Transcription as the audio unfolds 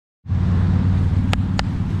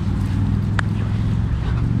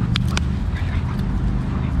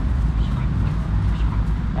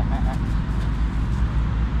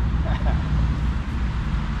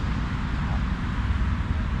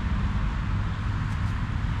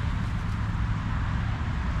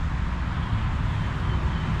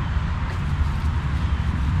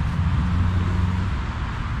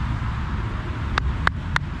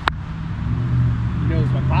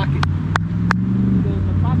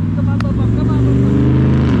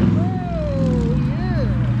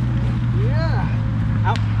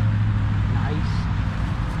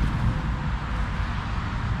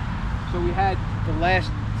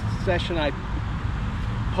session I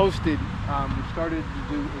posted, we started to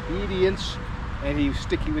do obedience, and he was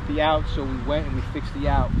sticky with the out, so we went and we fixed the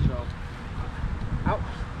out. So, out,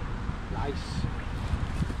 nice.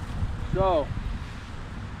 So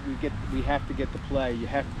we have to get the play. You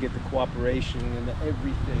have to get the cooperation and the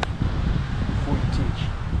everything before you teach.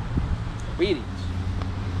 Obedience.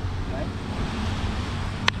 Okay?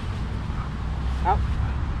 Out.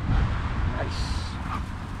 Nice.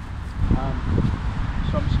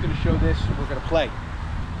 So I'm just going to show this. We're going to play,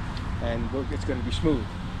 and it's going to be smooth.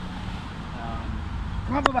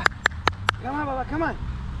 Come on, Baba. Come on, Baba. Come on.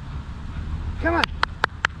 Come on.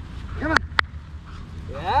 Come on.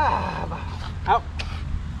 Yeah. Out.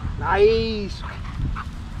 Nice.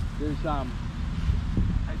 There's I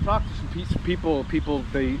talked to some people.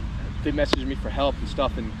 They message me for help and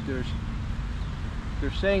stuff, and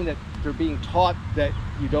they're saying that they're being taught that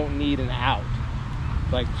you don't need an out.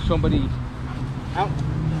 Like somebody out.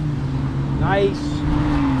 Nice.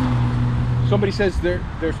 Somebody says they're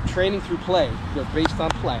training through play. They're based on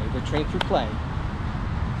play. They're trained through play,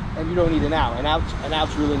 and you don't need an out. An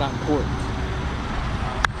out's really not important.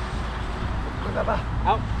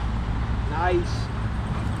 Out. Nice.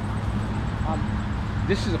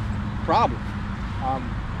 This is a problem.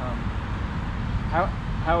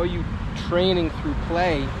 How are you training through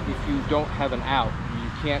play if you don't have an out? You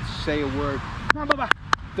can't say a word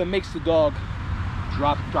that makes the dog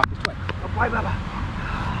drop his play. Bye, Baba.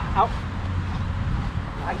 Out.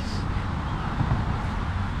 Nice.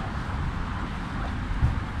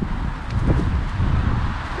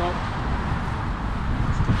 So,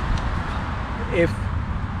 if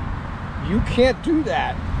you can't do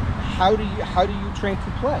that, how do you train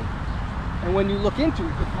through play? And when you look into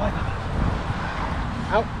it,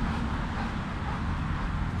 out.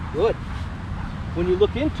 Good. When you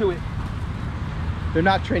look into it, they're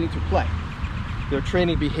not training through play. They're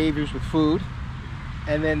training behaviors with food,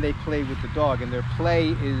 and then they play with the dog. And their play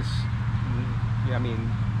is, I mean,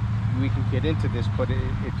 we can get into this, but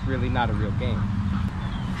it's really not a real game.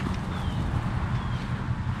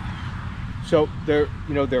 So their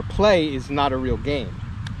play is not a real game.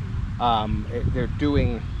 They're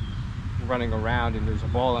doing running around, and there's a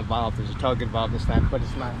ball involved, there's a tug involved, this that, but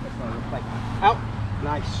it's not a real play. Out.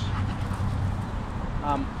 Nice.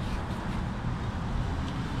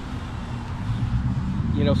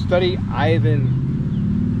 Study Ivan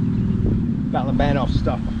Balabanov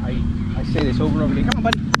stuff. I say this over and over again. Come on,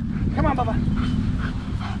 buddy. Come on, Baba.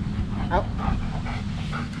 Out.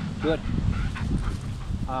 Good.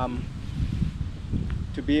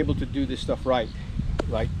 To be able to do this stuff right,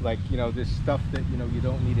 like this stuff that you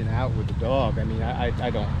don't need an out with the dog. I mean, I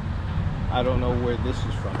don't know where this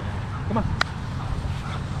is from. Come on.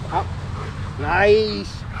 Out.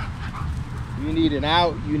 Nice. You need an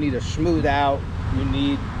out. You need a smooth out. You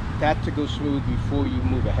need that to go smooth before you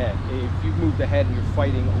move ahead. If you've moved ahead and you're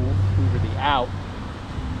fighting over the out,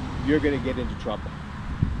 you're going to get into trouble.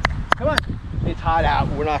 Come on. It's hot out.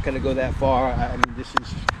 We're not going to go that far. I mean, this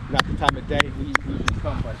is not the time of day we usually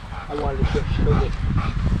come, but I wanted to show this.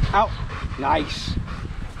 Out. Nice.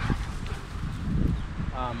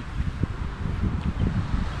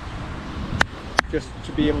 Just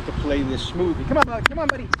to be able to play this smoothly. Come on, buddy. Come on,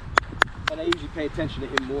 buddy. And I usually pay attention to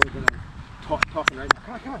him more than I'm talking right now.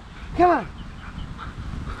 Come on, come on. Come on.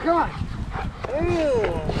 Come on.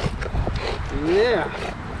 Ew. Yeah.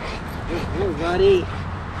 Good, buddy.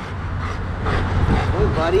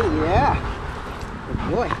 Good, buddy. Yeah. Good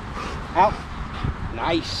boy. Out.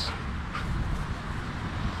 Nice.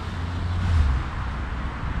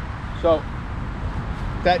 So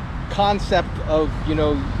that concept of you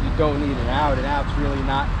don't need an out, and out's really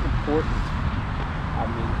not important. I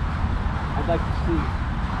mean, I'd like to see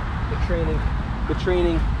the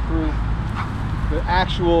training through the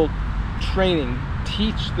actual training.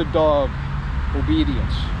 Teach the dog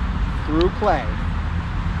obedience through play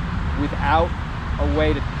without a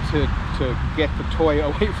way to get the toy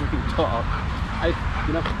away from the dog.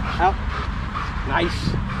 Out.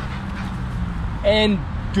 Nice. And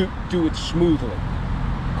do it smoothly.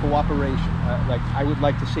 Cooperation. Like I would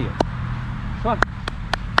like to see it. Come on.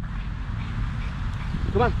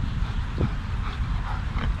 Come on.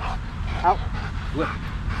 Out. Look.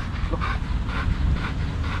 Look.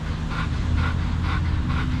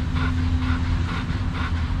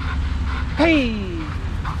 Hey!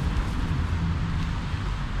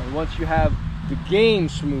 And once you have the game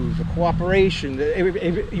smooth, the cooperation,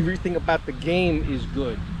 everything about the game is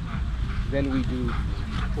good, then we do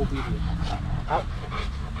obedience. Out.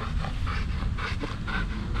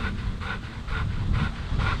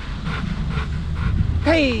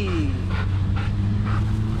 Hey!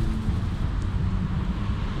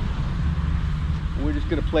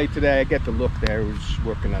 gonna play today. I get the look there. We're just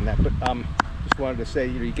working on that. But just wanted to say,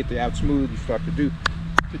 you know, you get the out smooth, you start to do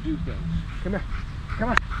things. Come here. Come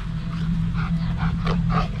on.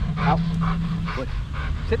 Out. Good.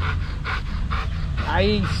 Sit.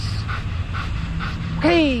 Nice.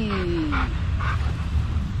 Okay.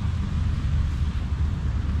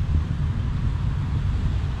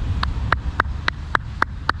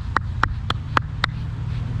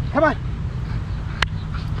 Come on.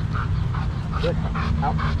 Good.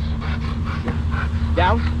 Out. Good.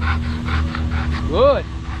 Down. Good.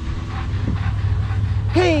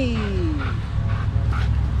 Hey.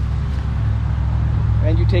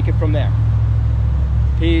 And you take it from there.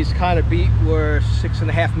 He's kind of beat. We're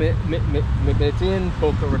 6.5 minutes in.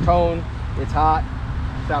 Boca Raton. It's hot.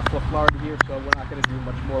 South Florida here, so we're not going to do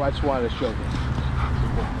much more. I just wanted to show you.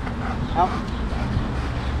 Out.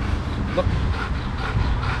 Look.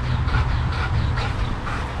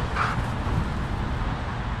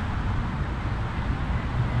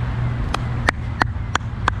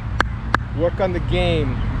 Work on the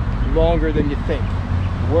game longer than you think.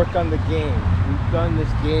 Work on the game. We've done this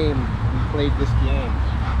game. We played this game.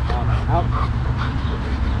 Out.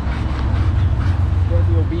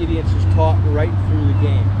 Then the obedience is taught right through the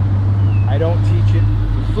game. I don't teach it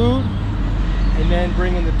with food and then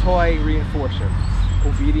bring in the toy reinforcer.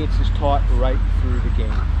 Obedience is taught right through the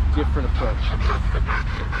game. Different approach.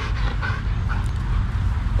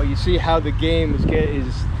 But you see how the game is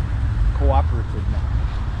cooperative now.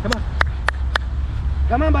 Come on.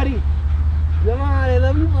 Come on, buddy. Come on, I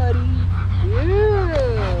love you, buddy.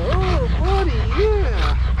 Yeah. Oh, buddy.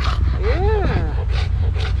 Yeah. Yeah.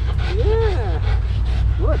 Yeah.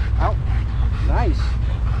 Good. Out. Nice.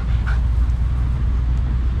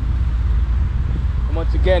 And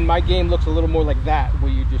once again, my game looks a little more like that,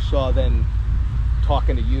 where you just saw them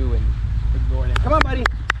talking to you and ignoring it. Come on, buddy.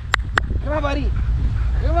 Come on, buddy.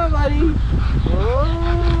 Come on, buddy. Oh,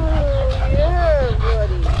 yeah,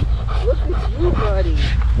 buddy. Look at you, buddy.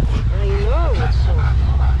 I know it's so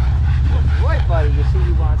good boy, buddy. You see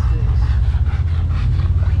he wants this.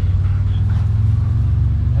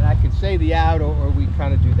 And I can say the out, or we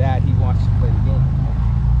kind of do that. He wants to play the game.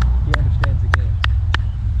 He understands the game.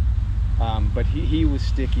 But he was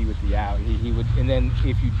sticky with the out. He would, and then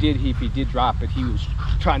if he did drop it, he was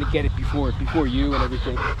trying to get it before you and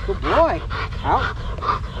everything. Good boy. Out.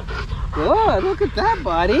 Good. Look at that,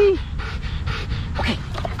 buddy. Okay.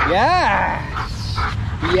 Yes.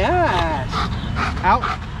 Yes. Out.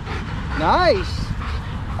 Nice.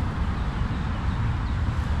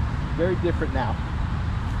 Very different now.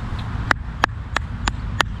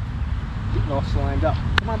 Getting all slimed up.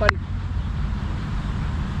 Come on, buddy.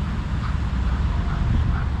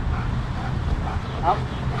 Out.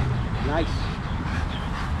 Nice.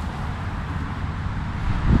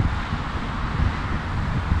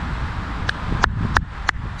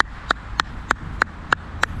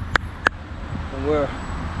 And we're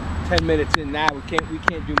 10 minutes in now. We can't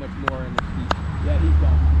do much more. And yeah, he's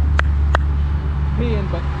done. Peeing,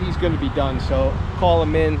 but he's going to be done. So call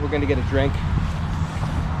him in. We're going to get a drink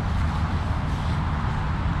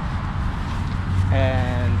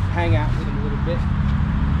and hang out with him a little bit.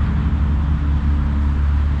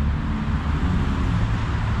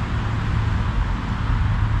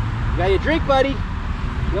 You got your drink, buddy.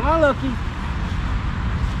 Come on, Loki.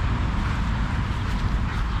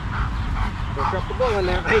 Don't drop the ball in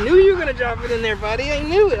there. I knew you were going to drop it in there, buddy. I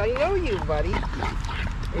knew it. I know you, buddy.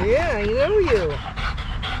 Yeah, I know you.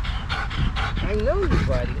 I know you,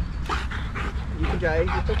 buddy. You can drive.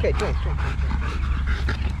 It's okay. Drink.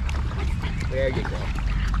 There you go.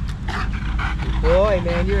 Boy,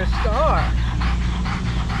 man, you're a star.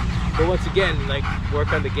 But once again, like,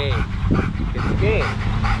 work on the game. Get the game.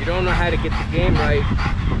 If you don't know how to get the game right,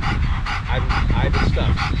 I've been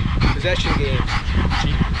stuck. Possession games,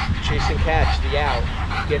 chase and catch, the out,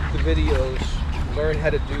 get the videos, learn how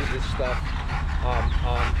to do this stuff,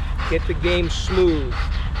 get the game smooth,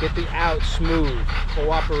 get the out smooth,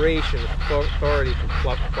 cooperation, authority,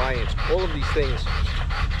 compliance, all of these things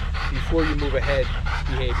before you move ahead,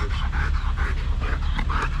 behaviors.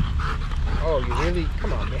 Oh, you really,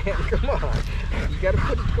 come on, man, come on. You gotta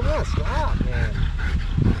put it, come on, stop, man.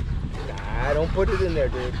 Nah, don't put it in there,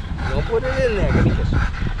 dude. Don't put it in there. Give me a kiss.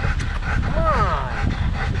 Come on.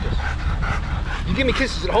 You give me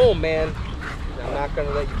kisses at home, man. I'm not gonna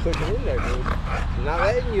let you put it in there, dude. I'm not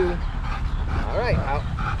letting you. All right, out.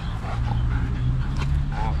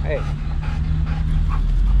 Out, hey.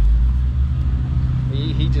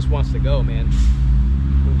 He just wants to go, man.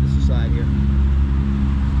 Move this aside here.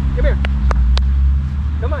 Come here.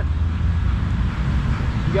 Come on.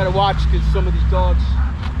 You gotta watch, because some of these dogs.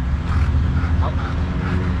 Out.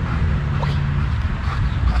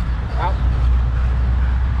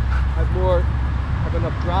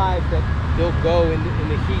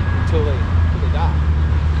 heat until they die.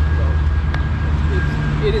 So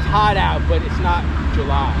it is hot out, but it's not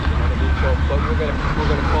July. You know what I mean? So, but we're gonna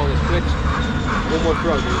call this quits. One more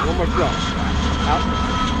throw, dude. One more throw. Out.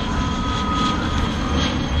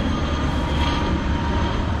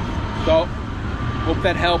 So, hope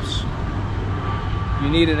that helps. You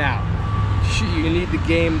need an out. You need the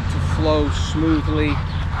game to flow smoothly.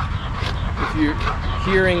 If you're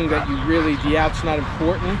hearing that the out's not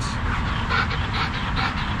important,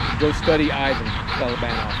 go study Ivan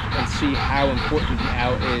Balabanov and see how important the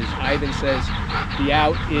out is. Ivan says the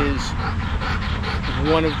out is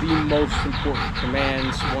one of the most important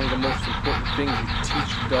commands, one of the most important things you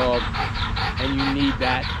teach the dog, and you need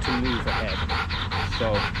that to move ahead.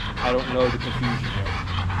 So I don't know the confusion here.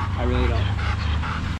 I really don't.